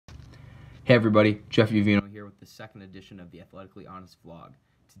Hey everybody, Jeff Uveino here with the second edition of the Athletically Honest vlog.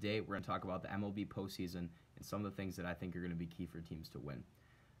 Today we're going to talk about the MLB postseason and some of the things that I think are going to be key for teams to win.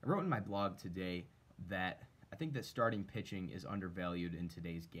 I wrote in my blog today that I think that starting pitching is undervalued in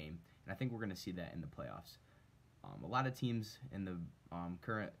today's game, and I think we're going to see that in the playoffs. A lot of teams in the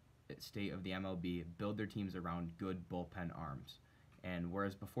current state of the MLB build their teams around good bullpen arms, and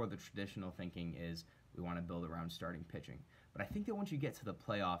whereas before the traditional thinking is we want to build around starting pitching. But I think that once you get to the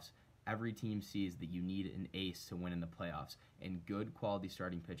playoffs, every team sees that you need an ace to win in the playoffs, and good quality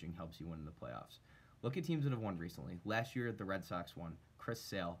starting pitching helps you win in the playoffs. Look at teams that have won recently. Last year, the Red Sox won. Chris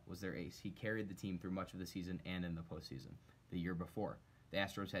Sale was their ace. He carried the team through much of the season and in the postseason. The year before, the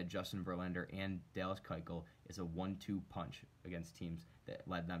Astros had Justin Verlander and Dallas Keuchel as a 1-2 punch against teams that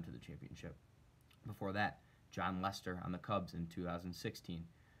led them to the championship. Before that, John Lester on the Cubs in 2016.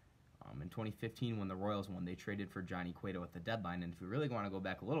 In 2015, when the Royals won, they traded for Johnny Cueto at the deadline. And if we really want to go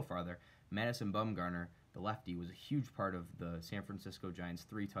back a little farther, Madison Bumgarner, the lefty, was a huge part of the San Francisco Giants'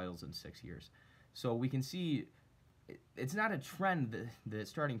 3 titles in 6 years. So we can see it's not a trend that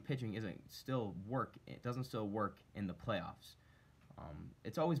starting pitching It doesn't still work in the playoffs.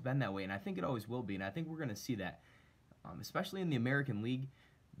 It's always been that way, and I think it always will be. And I think we're going to see that, especially in the American League.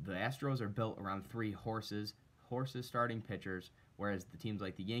 The Astros are built around 3 horses starting pitchers, whereas the teams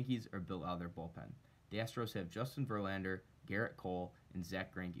like the Yankees are built out of their bullpen. The Astros have Justin Verlander, Garrett Cole, and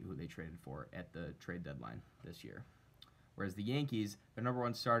Zach Greinke, who they traded for at the trade deadline this year. Whereas the Yankees, their number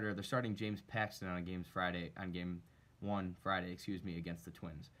one starter, they're starting James Paxton on game one Friday, against the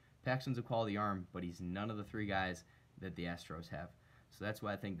Twins. Paxton's a quality arm, but he's none of the 3 guys that the Astros have. So that's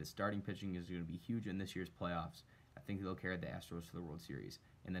why I think the starting pitching is going to be huge in this year's playoffs. I think they'll carry the Astros to the World Series.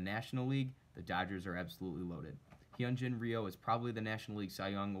 In the National League, the Dodgers are absolutely loaded. Hyunjin Ryu is probably the National League Cy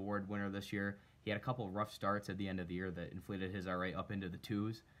Young Award winner this year. He had a couple of rough starts at the end of the year that inflated his ERA up into the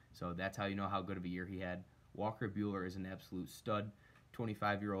 2s, so that's how you know how good of a year he had. Walker Buehler is an absolute stud,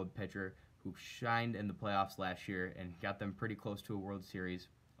 25-year-old pitcher who shined in the playoffs last year and got them pretty close to a World Series.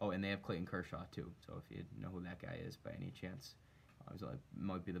 Oh, and they have Clayton Kershaw, too, so if you know who that guy is by any chance, he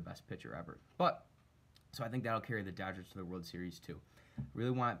might be the best pitcher ever. So I think that'll carry the Dodgers to the World Series, too.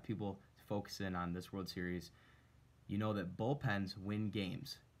 Really want people to focus in on this World Series. You know that bullpens win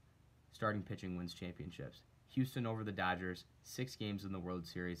games. Starting pitching wins championships. Houston over the Dodgers, 6 games in the World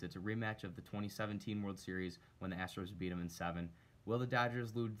Series. It's a rematch of the 2017 World Series when the Astros beat them in 7. Will the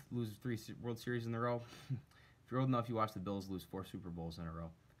Dodgers lose 3 World Series in a row? If you're old enough, you watch the Bills lose 4 Super Bowls in a row.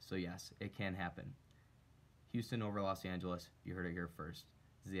 So yes, it can happen. Houston over Los Angeles. You heard it here first.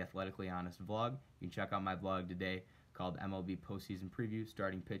 This is the Athletically Honest vlog. You can check out my blog today called MLB Postseason Preview.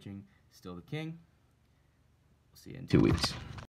 Starting pitching, still the king. We'll see you in 2 weeks.